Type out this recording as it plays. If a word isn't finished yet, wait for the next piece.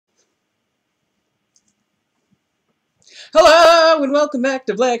Hello and welcome back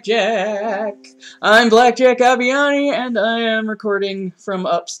to Blackjack. I'm Blackjack Aviani and I am recording from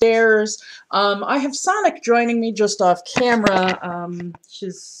upstairs. I have Sonic joining me just off camera.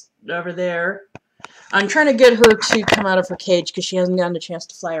 She's over there. I'm trying to get her to come out of her cage because she hasn't gotten a chance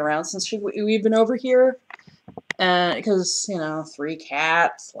to fly around since we've been over here. Because, you know, 3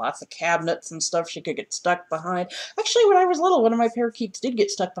 cats, lots of cabinets and stuff she could get stuck behind. Actually, when I was little, one of my parakeets did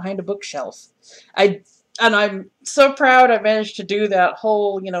get stuck behind a bookshelf. And I'm so proud I managed to do that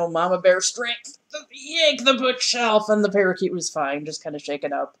whole, you know, mama bear strength, yank the bookshelf, and the parakeet was fine, just kind of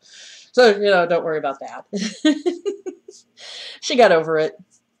shaken up. So, you know, don't worry about that. She got over it.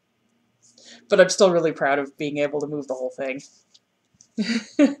 But I'm still really proud of being able to move the whole thing.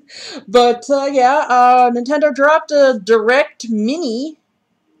 But, Nintendo dropped a Direct Mini.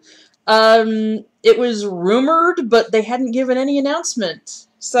 It was rumored, but they hadn't given any announcement.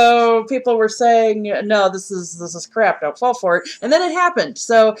 So people were saying, no, this is crap, don't fall for it. And then it happened.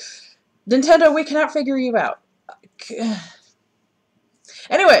 So, Nintendo, we cannot figure you out.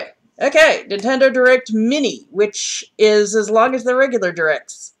 Anyway, okay, Nintendo Direct Mini, which is as long as the regular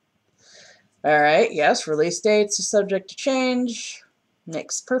Directs. Alright, yes, release dates are subject to change.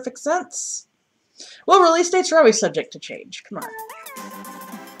 Makes perfect sense. Well, release dates are always subject to change. Come on.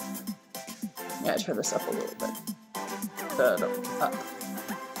 Yeah, turn this up a little bit. Up.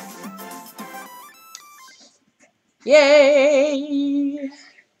 Yay!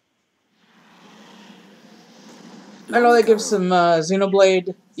 I know they give some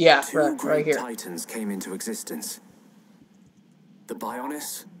Xenoblade. Yeah, right here. Titans came into existence. The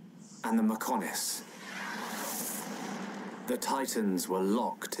Bionis and the Mechonis. The Titans were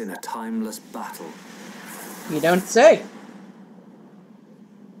locked in a timeless battle. You don't say.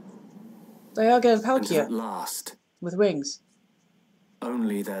 They all get a Palkia. At last, with wings.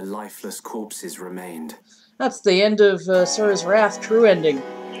 Only their lifeless corpses remained. That's the end of Sura's Wrath, true ending.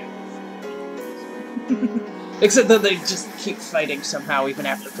 Except that they just keep fighting somehow, even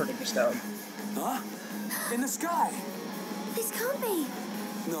after putting a stone. Huh? In the sky? This can't be.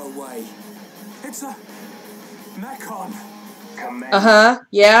 No way. It's a Mechon.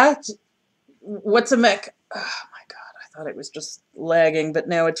 Yeah? What's a mech? Oh my god, I thought it was just lagging, but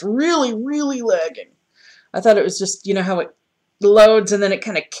now it's really, really lagging. I thought it was just, you know how it loads and then it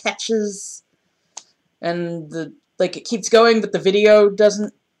kind of catches and it keeps going, but the video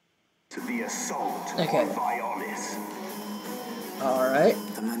doesn't. To the assault okay. on Bionis. Alright.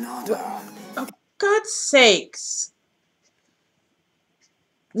 The Monado. Oh, God's sakes.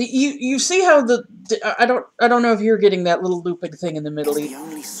 You see how I don't know if you're getting that little looping thing in the middle. It's the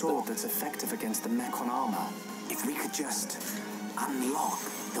only sword that's effective against the Mechon armor. If we could just unlock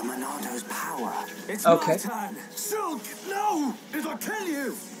the Monado's power. It's okay. My turn. Shulk, no! It'll kill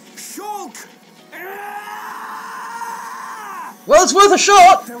you. Shulk. Well, it's worth a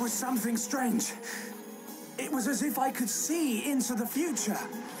shot. There was something strange. It was as if I could see into the future.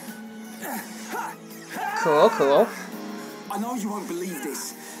 Cool. I know you won't believe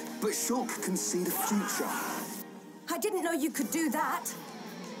this, but Shulk can see the future. I didn't know you could do that.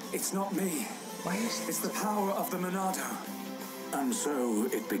 It's not me. Why is it's the power of the Monado. And so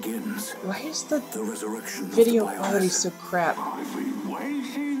it begins. Why is the resurrection video quality so crap? I've been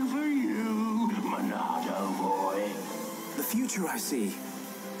waiting for you, Monado boy. The future I see,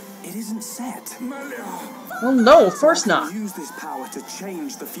 it isn't set. Well, no, of course not. I use this power to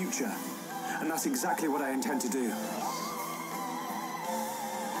change the future, and that's exactly what I intend to do.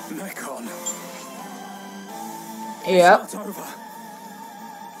 Mechon. Yep. It's not over.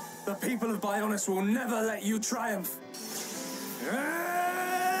 The people of Bionis will never let you triumph.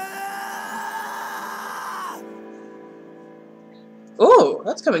 Oh,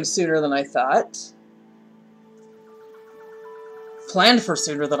 that's coming sooner than I thought. Planned for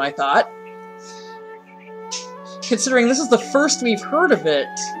sooner than I thought. Considering this is the first we've heard of it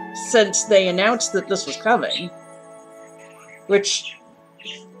since they announced that this was coming. Which...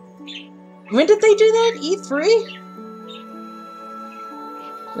 when did they do that? E3?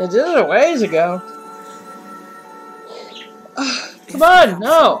 They did it a ways ago. Come on,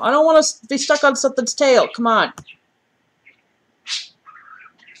 no! I don't want to be stuck on something's tail. Come on.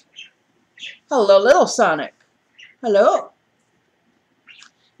 Hello, little Sonic. Hello.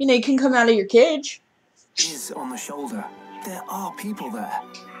 You know, you can come out of your cage. Is on the shoulder. There are people there.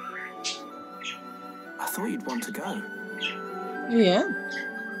 I thought you'd want to go. Yeah.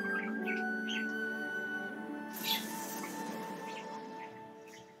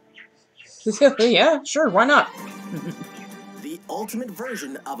 Yeah, sure, why not? The ultimate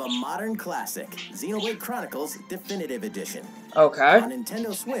version of a modern classic, Xenoblade Chronicles Definitive Edition. Okay. On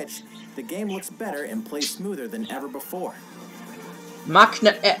Nintendo Switch, the game looks better and plays smoother than ever before.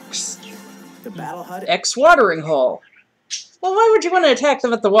 Machina X. The Battle HUD... X watering hole. Well, why would you want to attack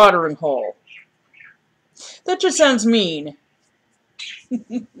them at the watering hole? That just sounds mean.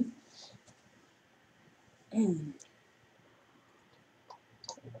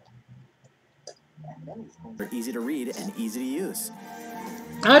 are easy to read and easy to use.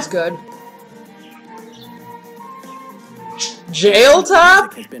 That's good. Jail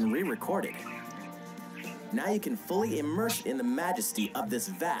top? Has been re-recorded. Now you can fully immerse in the majesty of this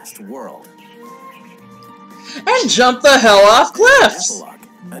vast world. And jump the hell off cliffs! Epilogue,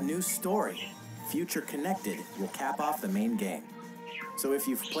 a new story, future connected, will cap off the main game. So if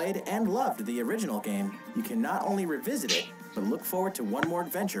you've played and loved the original game, you can not only revisit it, but look forward to one more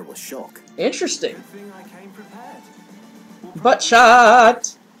adventure with Shulk. Interesting. Good thing I came prepared. Butt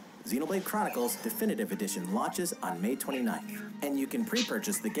shot! Xenoblade Chronicles Definitive Edition launches on May 29th, and you can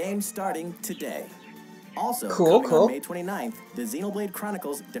pre-purchase the game starting today. Also, coming on May 29th, the Xenoblade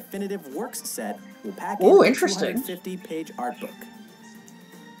Chronicles Definitive Works set will pack in a 250-page art book.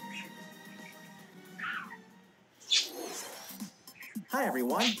 Hi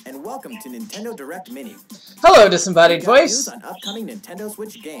everyone, and welcome to Nintendo Direct Mini. Hello, disembodied voice. News on upcoming Nintendo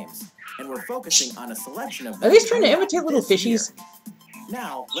Switch games, and we're focusing on a selection of. Are these trying to imitate little fishies?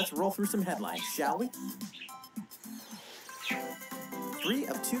 Now, let's roll through some headlines, shall we? 3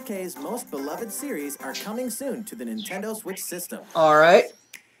 of 2K's most beloved series are coming soon to the Nintendo Switch system. All right.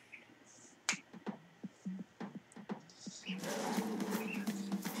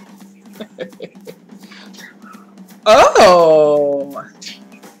 Oh!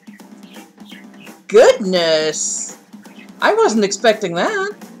 Goodness! I wasn't expecting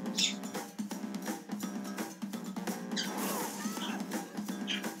that.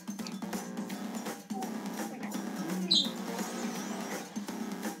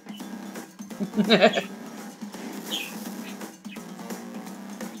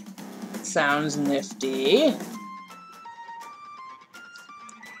 Sounds nifty.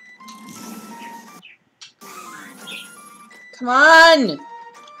 Come on!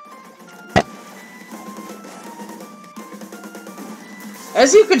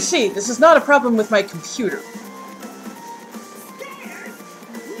 As you can see, this is not a problem with my computer.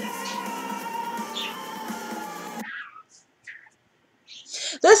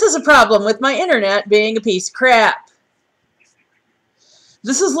 This is a problem with my internet being a piece of crap.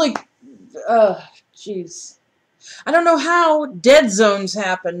 This is like, jeez. I don't know how dead zones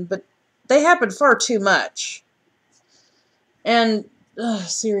happen, but they happen far too much. And,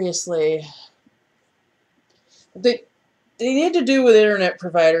 seriously, they need to do with internet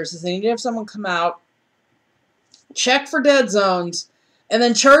providers is they need to have someone come out, check for dead zones, and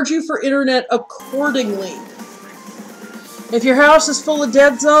then charge you for internet accordingly. If your house is full of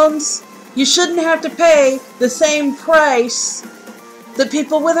dead zones, you shouldn't have to pay the same price that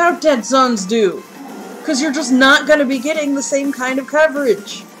people without dead zones do. Because you're just not going to be getting the same kind of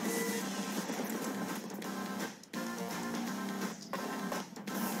coverage.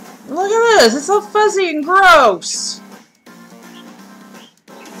 Look at this, it's so fuzzy and gross.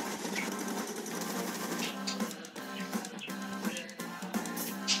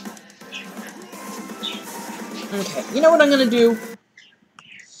 Okay, you know what I'm going to do?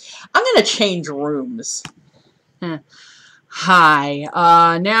 I'm going to change rooms. Hi,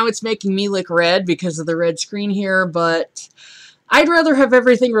 now it's making me look red because of the red screen here, but I'd rather have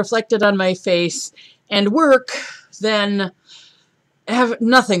everything reflected on my face and work than have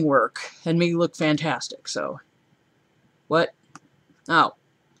nothing work and me look fantastic, so. What? Oh.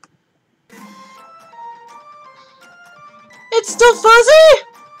 It's still fuzzy?!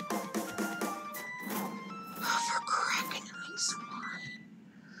 For cracking a swine.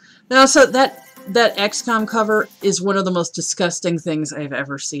 Now, so that XCOM cover is one of the most disgusting things I've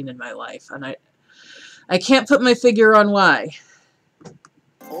ever seen in my life, and I can't put my figure on why.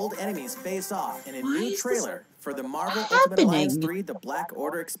 Old enemies face off in a new trailer for the Marvel Ultimate Alliance 3 The Black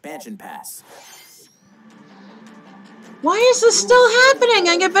Order Expansion Pass. Why is this still happening?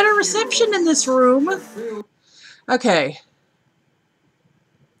 I get better reception in this room. Okay.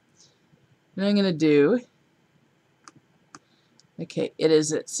 What I'm gonna do... Okay, it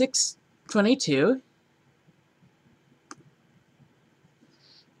is at 6:22.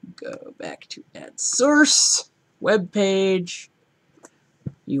 Go back to add source, web page,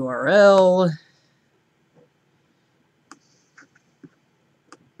 URL.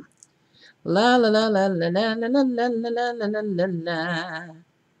 La la la la la la la la la la la la la.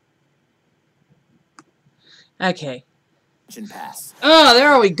 Okay. Pass. Oh,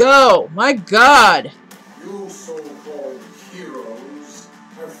 there we go. My God. You so-called hero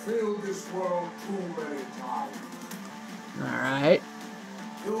filled this world too many times. Alright.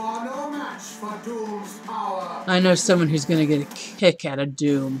 You are no match for Doom's power. I know someone who's gonna get a kick out of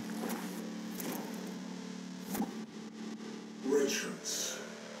Doom. Richards.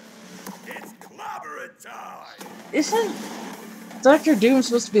 It's clobbering time! Isn't Dr. Doom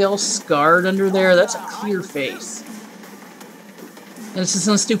supposed to be all scarred under there? That's a clear face. And it's his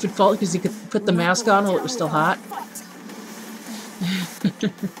own stupid fault because he could put the mask on while it was still hot.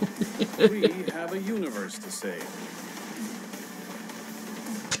 We have a universe to save.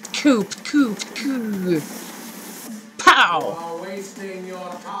 Coop. You Pow! are wasting your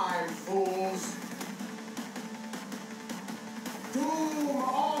time, fools. Doom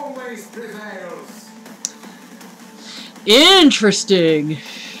always prevails. Interesting.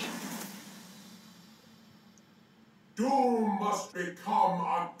 Doom must become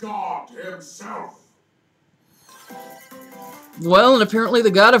a god himself. Well, and apparently the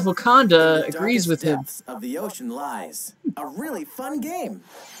god of Wakanda The agrees with him. depths of the ocean lies a really fun game.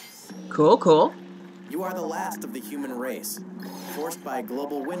 Cool. You are the last of the human race, forced by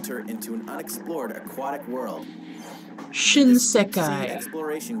global winter into an unexplored aquatic world. This deep-sea Shinsekai.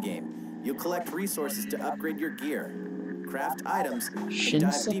 exploration game. You'll collect resources to upgrade your gear, craft items, and dive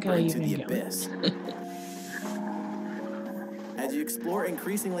Shinsekai deeper into the Evangelion. abyss. As you explore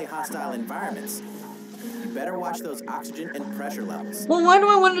increasingly hostile environments, you better watch those oxygen and pressure levels. Well, why do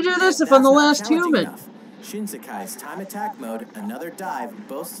I want to do this if I'm the last human? Shinsekai's Time Attack Mode, Another Dive,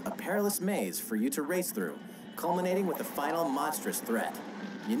 boasts a perilous maze for you to race through, culminating with a final monstrous threat.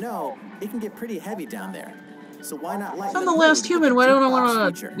 You know, it can get pretty heavy down there, so why not lighten If I'm the the last mood human, with why the don't I jukebox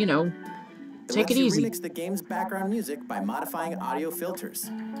want feature? to, you know, take it easy? Remix the game's background music by modifying audio filters.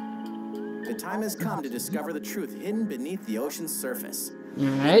 The time has come to discover the truth hidden beneath the ocean's surface.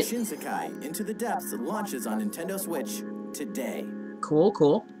 Alright. Shinsekai Into the Depths launches on Nintendo Switch today.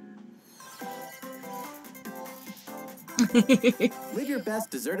 Cool. Live your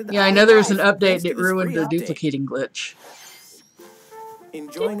best deserted Yeah, I know there was an island life update thanks to that this ruined free the update. duplicating glitch.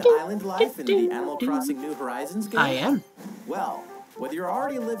 Enjoying island life in the Animal Crossing New Horizons game? I am. Well, whether you're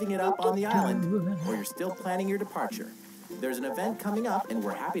already living it up on the island or you're still planning your departure, there's an event coming up and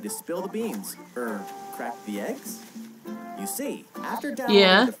we're happy to spill the beans. Crack the eggs? You see, after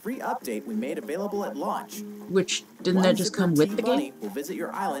downloading the free update we made available at launch, Which, didn't that just come with the Bunny game? will visit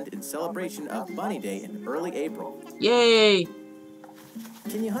your island in celebration of Bunny Day in early April. Yay!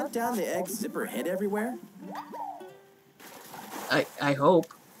 Can you hunt down the eggs zipper head everywhere? I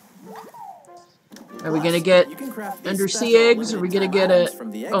hope. Are we gonna get You can craft these undersea special eggs? Are we gonna limited get time a... items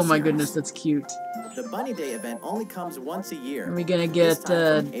from the egg Oh my series. goodness, that's cute. The Bunny Day event only comes once a year. Are we gonna This get,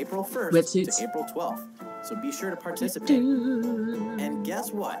 time from April 1st wetsuits? to April 12th. So be sure to participate. And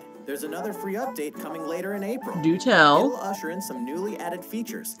guess what? There's another free update coming later in April. Do tell. It'll usher in some newly added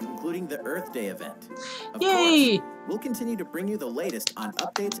features, including the Earth Day event. Of Yay! course, we'll continue to bring you the latest on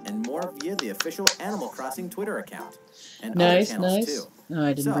updates and more via the official Animal Crossing Twitter account. And Nice, other channels nice. too. Oh,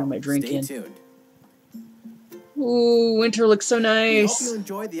 I didn't bring my drink stay in. tuned. Ooh, winter looks so We hope nice. you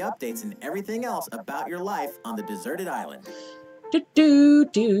enjoyed the updates and everything else about your life on the deserted island. Do.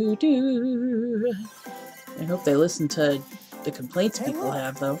 I hope they listen to the complaints Hey, people look.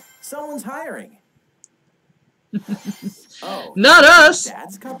 have, though. Someone's hiring. Oh, Not us!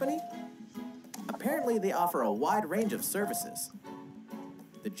 Dad's company? Apparently they offer a wide range of services.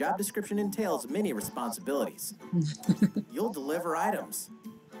 The job description entails many responsibilities. You'll deliver items,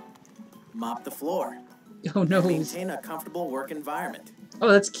 mop the floor, Oh no. maintain a comfortable work environment. Oh,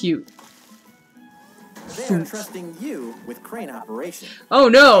 that's cute. They are trusting you with crane operation Oh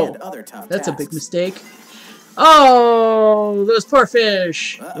no! and other tough That's a tasks. big mistake. Oh, those poor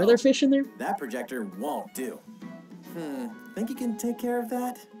fish. Uh-oh. Were there fish in there? That projector won't do. Think you can take care of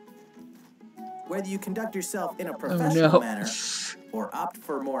that? Whether you conduct yourself in a professional no. manner or opt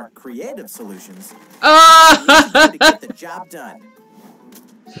for more creative solutions, Ah! you need to get the job done.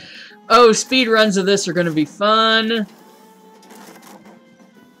 Oh, speed runs of this are gonna be fun.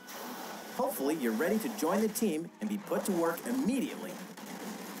 Hopefully, you're ready to join the team and be put to work immediately.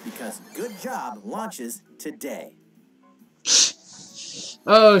 Because Good Job launches today.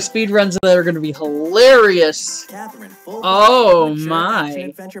 Oh, speed runs of that are gonna be hilarious. Catherine, full Oh, mature my.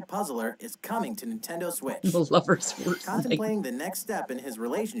 action-adventure puzzler is coming to Nintendo Switch. The lovers were like, Contemplating the next step in his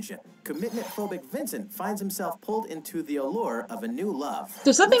relationship, commitment-phobic Vincent finds himself pulled into the allure of a new love.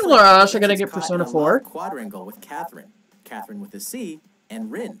 Does that mean Looks like Laura are gonna Vincent's get caught Persona in a 4? love quadrangle with Catherine with a C,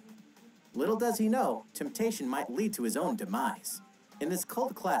 and Rin. Little does he know, temptation might lead to his own demise. In this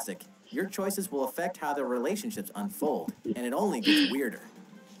cult classic, your choices will affect how their relationships unfold, and it only gets weirder.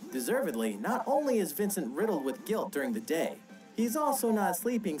 Deservedly, not only is Vincent riddled with guilt during the day, He's also not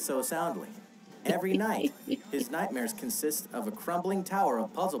sleeping so soundly. Every night, his nightmares consist of a crumbling tower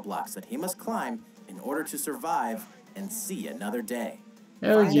of puzzle blocks that he must climb in order to survive and see another day.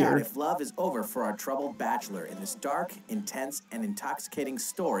 Oh, Find dear. out if love is over for our troubled bachelor in this dark, intense, and intoxicating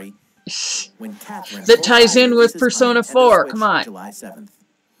story when Catherine That ties in with Persona 4. Come on. July 7th.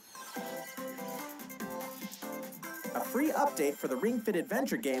 A free update for the Ring Fit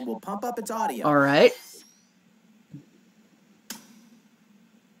Adventure game will pump up its audio. All right.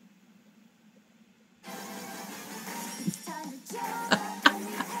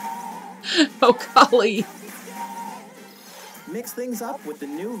 Oh, golly. Mix things up with the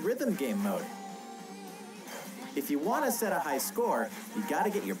new rhythm game mode. If you want to set a high score, you got to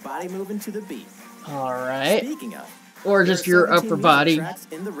get your body moving to the beat. All right. Speaking of, Or just your upper body.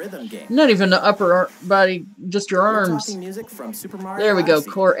 In the rhythm game. Not even the upper body, just your arms. Music from Super Mario There we go,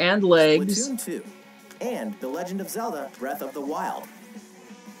 Odyssey, core and legs. Splatoon 2, and The Legend of Zelda: Breath of the Wild.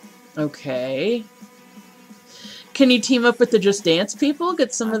 Okay. Can you team up with the Just Dance people?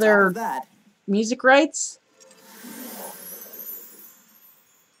 Get some of their music rights?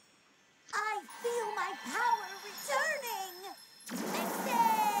 I feel my power returning.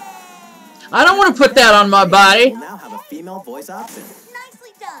 Extend. I don't want to put that on my body. We'll now have a female voice option.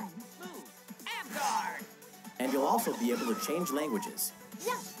 Nicely done. And you'll also be able to change languages.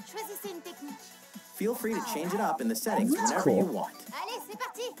 Bien, choisissez une technique. Feel free to change it up in the settings That's whenever cool. you want. Allez, c'est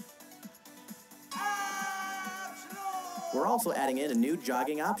parti. We're also adding in a new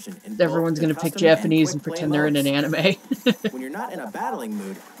jogging option. In Everyone's both the going to pick custom and Japanese and quick play pretend they're in an modes. anime. When you're not in a battling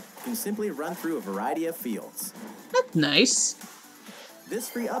mood, you can simply run through a variety of fields. That's nice. This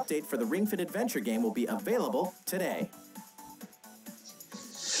free update for the Ring Fit Adventure game will be available today.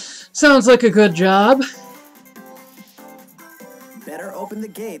 Sounds like a good job. Better open the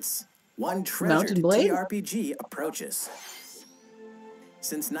gates. One Mountain treasured Blade? TRPG approaches.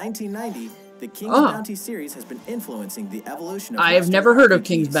 Since 1990, the King's Oh. Bounty series has been influencing the evolution of I have Western never heard of RPGs.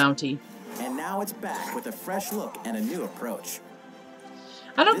 King's Bounty. And now it's back with a fresh look and a new approach.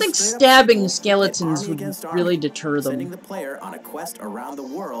 I don't This think straight-up stabbing sequel skeletons is would army against really army, deter sending them. the player on a quest around the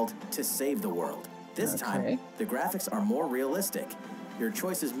world to save the world. This time, the graphics are more realistic. Your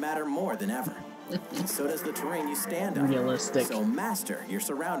choices matter more than ever. And so does the terrain you stand on. Realistic. So master your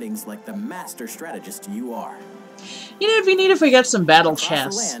surroundings like the master strategist you are. You know, it'd be neat if we got some battle Across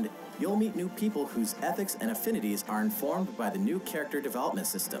chess. the land, you'll meet new people whose ethics and affinities are informed by the new character development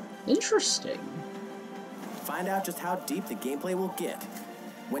system. Interesting. Find out just how deep the gameplay will get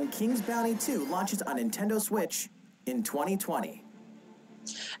when King's Bounty 2 launches on Nintendo Switch in 2020.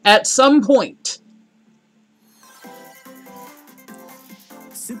 At some point.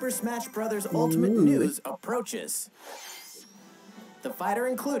 Super Smash Bros. Ultimate News approaches. The fighter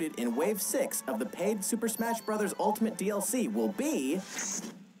included in Wave 6 of the paid Super Smash Bros. Ultimate DLC will be...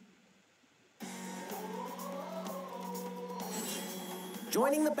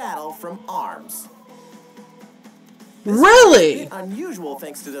 joining the battle from ARMS. This Really? is a bit unusual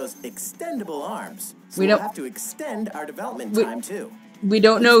thanks to those extendable arms. So We we'll don't- have to extend our development time too. We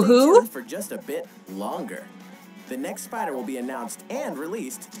don't Please know stay who? tuned for just a bit longer. The next fighter will be announced and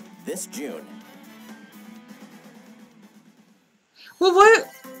released this June. Well,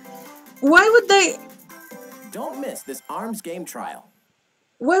 why would they... Don't miss this ARMS game trial.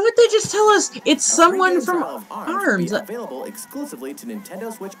 Why would they just tell us it's A free someone game from trial of will ARMS? be available exclusively to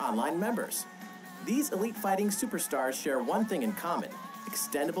Nintendo Switch Online members. These elite fighting superstars share one thing in common: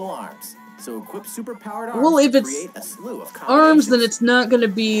 extendable arms. So equip super-powered arms Well, if to it's create a slew of ARMS, then combinations. it's not going to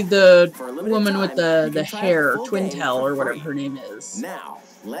be the For a limited woman time, with you the can try hair, full Twin game Tail, for or whatever free. her name is. Now,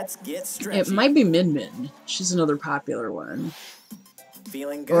 let's get stretchy. It might be Min Min. She's another popular one.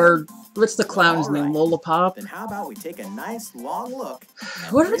 Feeling good? Or what's the clown's All right. name? Lollipop? Then how about we take a nice long look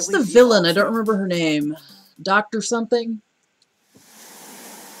at What if it's the Bravely villain? I Default don't remember her name. Doctor something?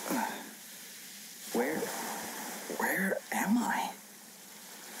 Where am I?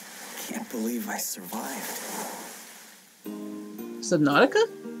 Can't believe I survived.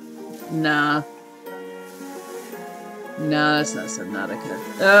 Subnautica? Nah. Nah, that's not Subnautica.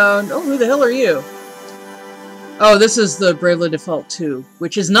 Oh, who the hell are you? Oh, this is the Bravely Default 2,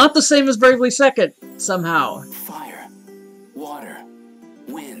 which is not the same as Bravely Second, somehow. Fire, water,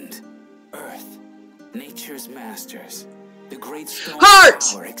 wind, earth, nature's masters. The great storm's Heart!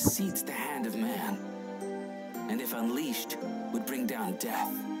 power exceeds the hand of man. And if unleashed, would bring down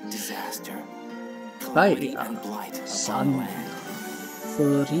death, disaster, calamity, Fire, and blight upon sun, land.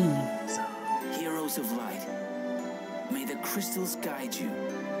 freeze. Heroes of light, may the crystals guide you.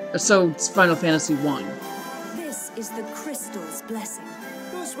 So, it's Final Fantasy 1. This is the crystal's blessing.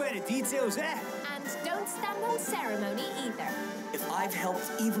 Don't swear the details, eh? And don't stand on ceremony either. If I've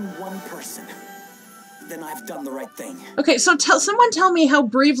helped even one person, then I've done the right thing. Okay, so someone tell me how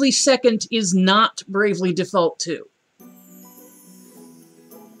Bravely Second is not Bravely Default 2.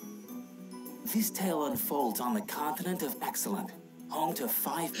 This tale unfolds on the continent of Excellent, home to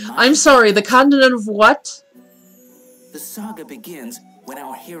 5 I'm sorry, the continent of what? The saga begins when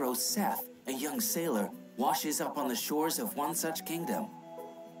our hero Seth, a young sailor, washes up on the shores of one such kingdom.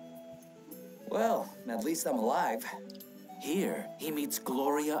 Well, at least I'm alive. Here, he meets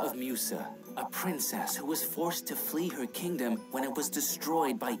Gloria of Musa, a princess who was forced to flee her kingdom when it was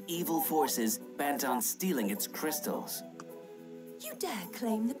destroyed by evil forces bent on stealing its crystals. You dare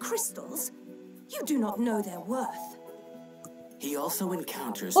claim the crystals? You do not know their worth. He also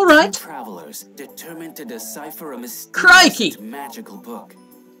encounters two travelers determined to decipher a mysterious magical book,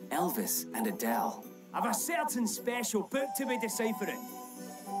 Elvis and Adele. I've a certain special book to be deciphering.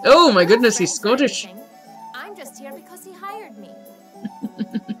 Oh my goodness, he's Scottish. I'm just here because he hired me.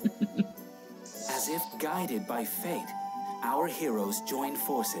 As if guided by fate, our heroes join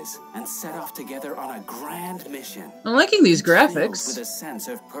forces and set off together on a grand mission. I'm liking these graphics. With a sense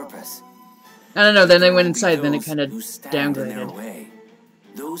of purpose. I don't know, then they went inside, then it kind of downgraded.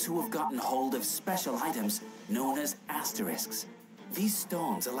 Those who have gotten hold of special items known as asterisks. These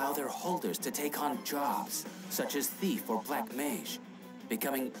stones allow their holders to take on jobs, such as thief or black mage,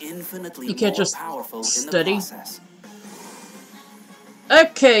 becoming infinitely more powerful in the process.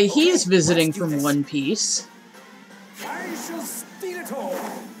 Okay, he's visiting from One Piece. I shall steal it all.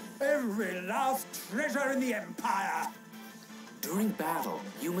 Every last treasure in the Empire. During battle,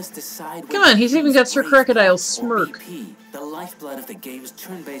 you must decide. Come on, he's even got Sir Crocodile's smirk. BP, the lifeblood of the game's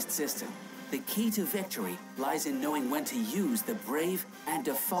turn-based system. The key to victory lies in knowing when to use the Brave and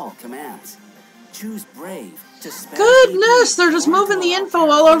Default commands. Choose Brave to spend. Goodness, they're just moving the info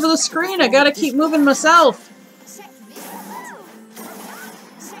all over the screen. I gotta keep moving myself.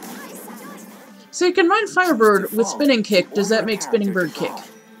 So you combine Firebird with Spinning Kick. Does that make Spinning Bird kick?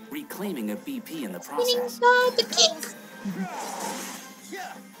 Reclaiming a BP in the process. The kick.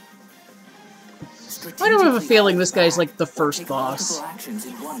 I don't have a feeling this guy's like the first boss. Actions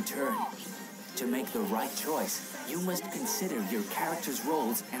in one turn. To make the right choice, you must consider your character's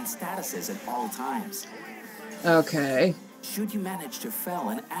roles and statuses at all times. Okay. Should you manage to fell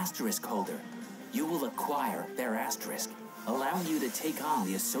an asterisk holder, you will acquire their asterisk, allowing you to take on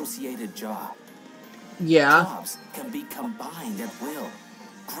the associated job. Yeah. Jobs can be combined at will,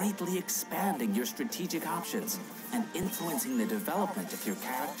 greatly expanding your strategic options and influencing the development of your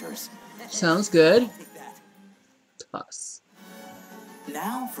characters. Sounds good. Toss.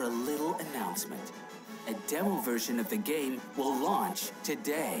 Now for a little announcement. A demo version of the game will launch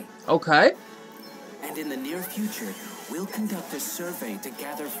today. Okay. And in the near future, we'll conduct a survey to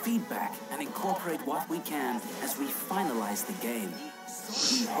gather feedback and incorporate what we can as we finalize the game.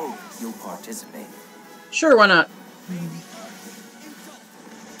 We hope you'll participate. Sure, why not?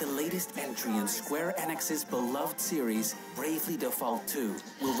 The latest entry in Square Enix's beloved series, Bravely Default 2,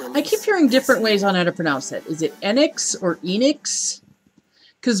 will release. I keep hearing different ways on how to pronounce that. Is it Enix or Enix?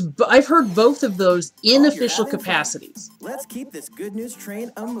 Because I've heard both of those in official capacities. Let's keep this good news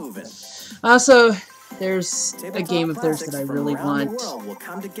train a-moving. Also, there's a game of theirs that I really want.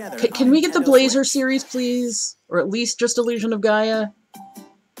 Can we get the Blazer series, please? Or at least just Illusion of Gaia?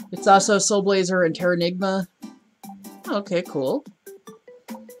 It's also Soul Blazer and Terranigma. Okay, cool.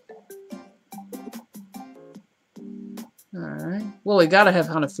 Alright. Well, we gotta have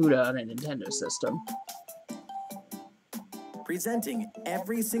Hanafuda on a Nintendo system. Presenting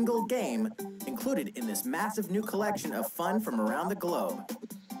every single game included in this massive new collection of fun from around the globe.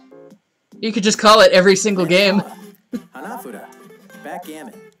 You could just call it every single game. Hanafuda,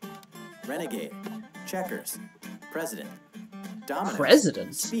 Backgammon, Renegade, Checkers, President, Dominoes,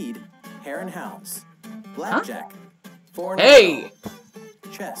 President? Speed, Hare and Hounds, Blackjack, Four Hey!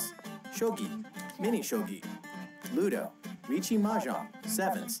 Chess, Shogi, Mini Shogi, Ludo, Ricci Mahjong,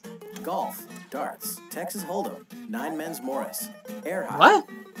 Sevens, Golf, Darts, Texas Hold'em, Nine Men's Morris, Air Hockey, What?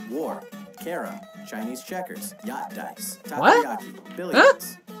 War, Carom, Chinese Checkers, Yacht Dice, What? Takoyaki,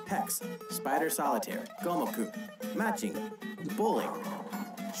 Billiards, Hex, Spider Solitaire, Gomoku, Matching, Bowling,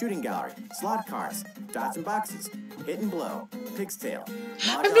 Shooting Gallery, Slot Cards, Dots and Boxes, Hit and Blow, Pig's Tail.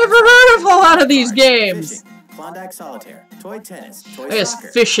 I've never heard of a lot of these games! Fishing, Klondike Solitaire, Toy Tennis, Toy I guess Soccer,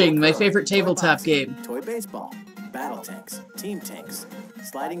 fishing, Toy my Crow, favorite Toy tabletop Boxing, game. Toy Baseball, Battle Tanks, Team Tanks,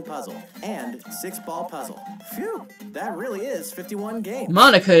 Sliding Puzzle, and 6-Ball Puzzle. Phew, that really is 51 games.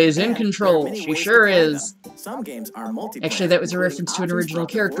 Monica is in And there are control. many She ways to sure play is. them. Some games are multiplayer. Actually, that was a including reference to an options original for up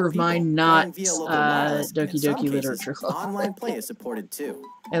to character 4 of mine, people, not playing via local wireless, and in Doki some Doki cases, Literature Club. Online play is supported too.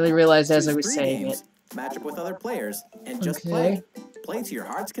 I only realized as I Choose was 3 saying games, it. match up with other players, and just play. Play to your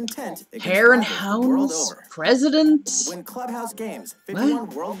heart's content against Hare and rivals the world Hounds over. President. Win Clubhouse Games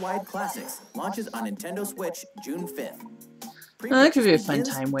 51 Worldwide Classics launches on Nintendo Switch June 5th. Oh, that could be a fun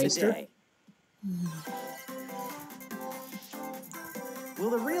time waster. Today.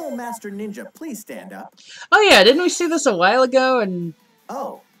 Will the real Master Ninja please stand up? Oh yeah, didn't we see this a while ago? And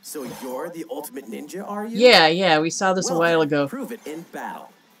oh, so you're the ultimate ninja, are you? Yeah, we saw this a while ago. Prove it in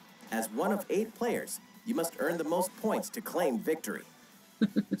battle. As one of 8 players, you must earn the most points to claim victory.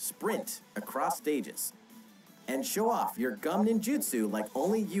 Sprint across stages. And show off your gum ninjutsu like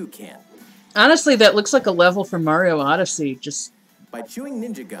only you can. Honestly, that looks like a level from Mario Odyssey. Just by chewing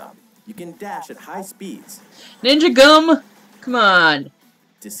ninja gum, you can dash at high speeds. Ninja gum? Come on.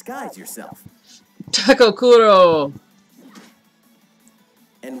 Disguise yourself. Takokuro.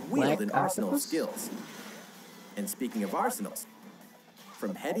 And wield an arsenal of skills. And speaking of arsenals,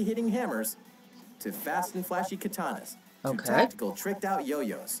 from heavy-hitting hammers to fast and flashy katanas to tactical tricked-out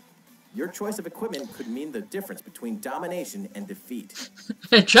yo-yos, your choice of equipment could mean the difference between domination and defeat.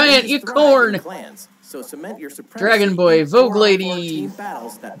 Giant Unicorn. Clans, so cement your Dragon Boy, Vogue Lady,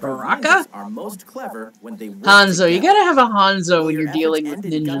 Baraka are most clever when they Hanzo. You gotta have a Hanzo when you're dealing with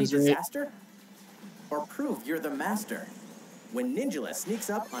ninjas, right? Or prove you're the master. When Ninjala sneaks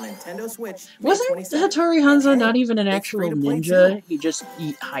up on Nintendo Switch, wasn't Hattori Hanzo not even an actual ninja?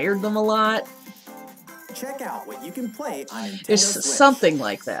 He hired them a lot. Check out what you can play on Nintendo There's Switch. Something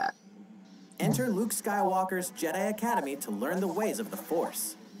like that. Enter Luke Skywalker's Jedi Academy to learn the ways of the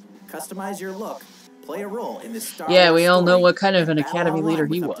Force. Customize your look, play a role in this Star Wars Yeah, we all know story, what kind of an and battle Academy leader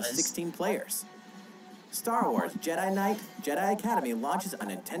online he with up to was. 16 players. Star Wars Jedi Knight Jedi Academy launches on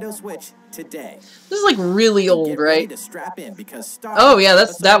Nintendo Switch today. This is like really old, Get right? ready to strap in because Star Oh yeah,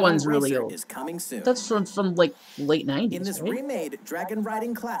 Wars that one's Episode 1 really Racer old. is coming soon. That's from like late 90s. In this right? remade dragon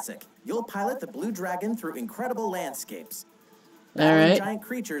riding classic, you'll pilot the Blue Dragon through incredible landscapes, battling giant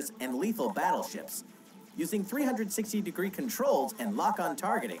creatures and lethal battleships, using 360-degree controls and lock-on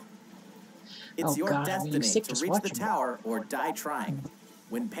targeting. It's your destiny to reach the tower or die trying.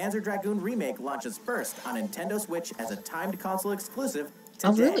 When Panzer Dragoon Remake launches first on Nintendo Switch as a timed console exclusive today.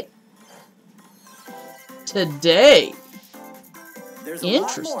 Oh, really? Today? There's a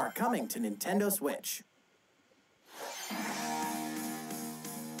lot more coming to Nintendo Switch.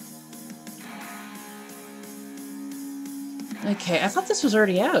 Okay, I thought this was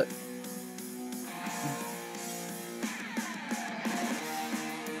already out.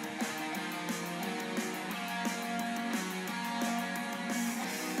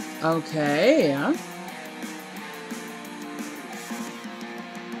 Okay, yeah.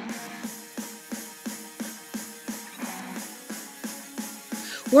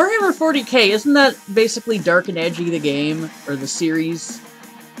 Warhammer 40k, isn't that basically Dark and Edgy the game, or the series?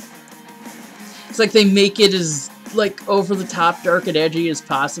 It's like they make it as, like, over-the-top dark and edgy as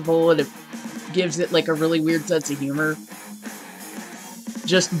possible, and it gives it, like, a really weird sense of humor.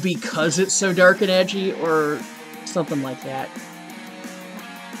 Just because it's so dark and edgy, or something like that.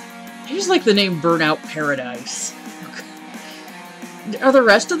 I just like the name Burnout Paradise. Are the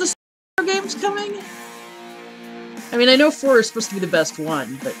rest of the games coming? I mean, I know 4 is supposed to be the best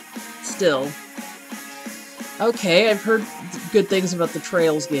one, but still. Okay, I've heard good things about the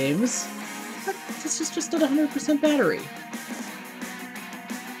Trails games. But this is just at 100% battery.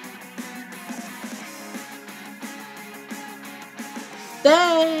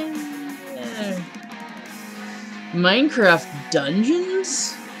 Minecraft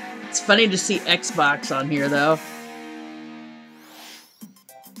Dungeons? It's funny to see Xbox on here, though.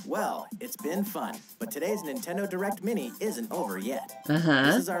 Well, it's been fun, but today's Nintendo Direct Mini isn't over yet. Uh-huh.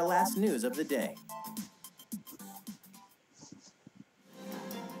 This is our last news of the day.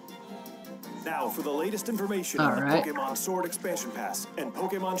 Now for the latest information on the Pokemon Sword Expansion Pass and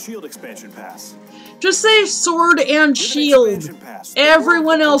Pokemon Shield Expansion Pass. Just say Sword and Shield.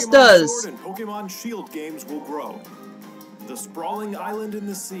 Everyone else does. Sword and Pokemon Shield games will grow. The sprawling island in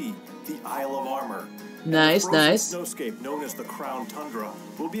the sea, the Isle of Armor. Nice, and the nice. snowscape known as the Crown Tundra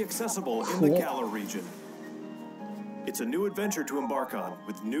will be accessible in the Galar region. It's a new adventure to embark on,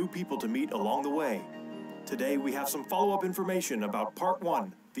 with new people to meet along the way. Today we have some follow-up information about Part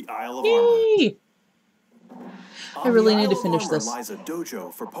 1, the Isle of Armor. I really need to finish this. Lies a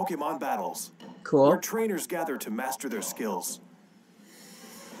dojo for Pokemon battles. Cool. Where trainers gather to master their skills.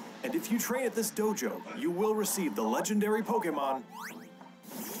 And if you train at this dojo, you will receive the legendary Pokemon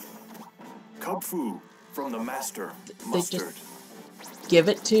Kubfu from the Master Mustard. Give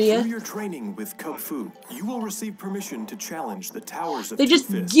it to you? Through your training with Kubfu, you will receive permission to challenge the towers of They just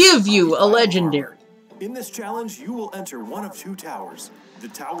give you a legendary. In this challenge, you will enter one of 2 towers, the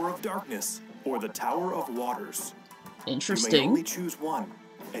Tower of Darkness or the Tower of Waters. Interesting. You may only choose one,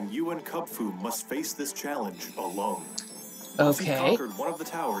 and you and Kubfu must face this challenge alone. Once you've conquered one of the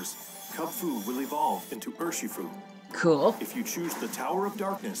towers, Kubfu will evolve into Urshifu. Cool. If you choose the Tower of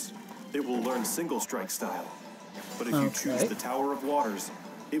Darkness, it will learn Single Strike style. But if you choose the Tower of Waters,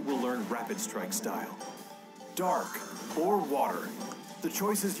 it will learn Rapid Strike style. Dark or Water, the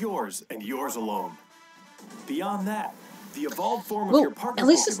choice is yours and yours alone. Beyond that, the evolved form of your partner at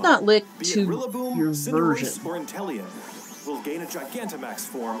least Pokemon, it's not linked be it to Rillaboom, your Cinderace, version. or Inteleon, will gain a Gigantamax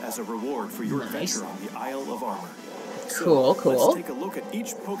form as a reward for your adventure on the Isle of Armor. Cool, so, cool. Let's take a look at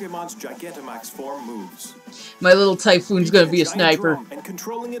each Pokemon's Gigantamax form moves. My little Typhoon's gonna be a sniper. And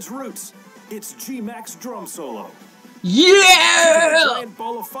controlling its roots, it's G-Max Drum Solo. Yeah! A giant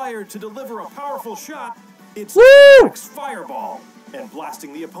ball of fire to deliver a powerful shot, it's G-Max Fireball. And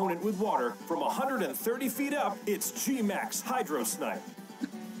blasting the opponent with water from 130 feet up, it's G-Max Hydro Snipe.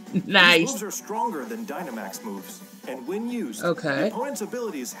 Nice. These moves are stronger than Dynamax moves, and when used, the opponent's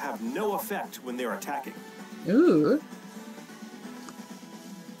abilities have no effect when they're attacking. Ooh.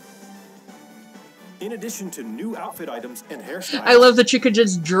 In addition to new outfit items and hairstyles, I love that you could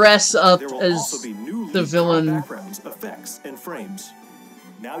just dress up there will as also be new the villain. backgrounds, effects, and frames.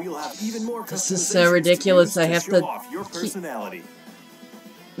 Now you'll have even more This is so ridiculous. I have show off your personality.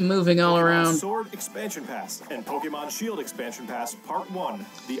 Moving all Pokemon around. Sword Expansion Pass and Pokemon Shield Expansion Pass Part 1,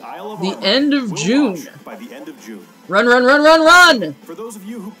 the Isle of The Armor, end of will June. launch by the end of June. Run, run, run, run, run! For those of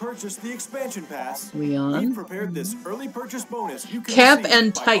you who purchased the Expansion Pass, Leon. we've prepared this early purchase bonus you can Cap receive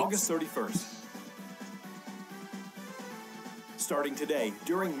and by tights. August 31st. Starting today,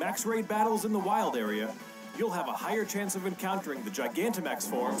 during Max Raid battles in the wild area, you'll have a higher chance of encountering the Gigantamax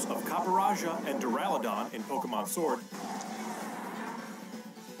forms of Caparaja and Duraludon in Pokemon Sword,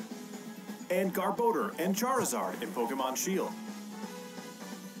 and Garbodor and Charizard in Pokemon Shield.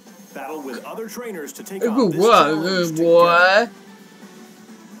 Battle with other trainers to take on this challenge together.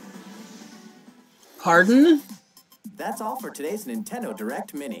 Pardon? That's all for today's Nintendo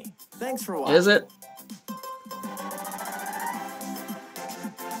Direct Mini. Thanks for watching. Is it?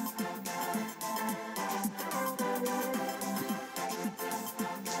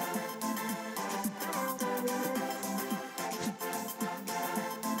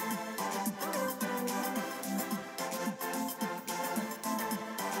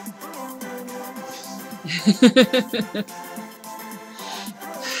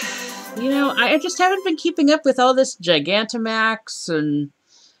 You know, I just haven't been keeping up with all this Gigantamax and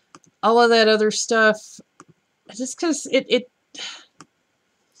all of that other stuff. Just because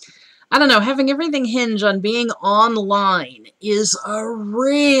I don't know, having everything hinge on being online is a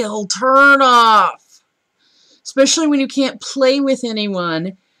real turn-off. Especially when you can't play with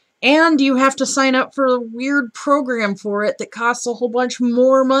anyone and you have to sign up for a weird program for it that costs a whole bunch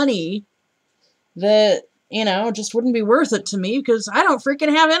more money that, you know, just wouldn't be worth it to me because I don't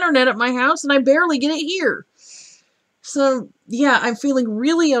freaking have internet at my house and I barely get it here. So, yeah, I'm feeling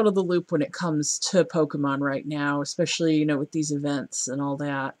really out of the loop when it comes to Pokemon right now, especially, you know, with these events and all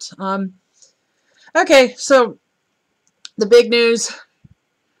that. Okay, so the big news.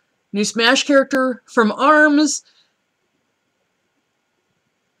 New Smash character from ARMS.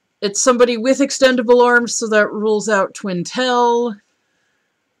 It's somebody with extendable arms, so that rules out Twintel.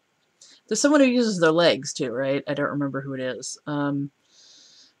 There's someone who uses their legs, too, right? I don't remember who it is.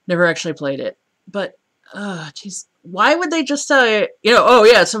 Never actually played it. But, jeez. Why would they just say, you know, oh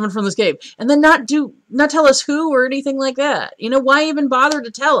yeah, someone from this game, and then not tell us who or anything like that? You know, why even bother to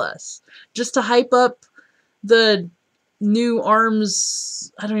tell us? Just to hype up the new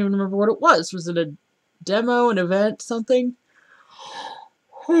ARMS, I don't even remember what it was. Was it a demo, an event, something?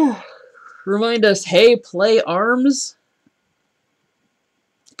 Remind us, hey, play ARMS?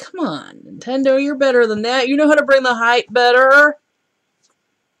 Come on, Nintendo, you're better than that. You know how to bring the hype better.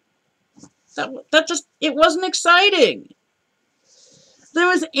 That just, it wasn't exciting. There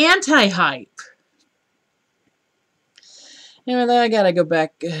was anti-hype. Anyway, then I gotta go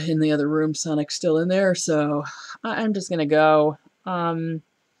back in the other room. Sonic's still in there, so I'm just gonna go. I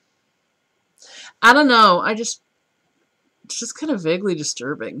don't know. It's just kind of vaguely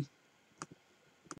disturbing.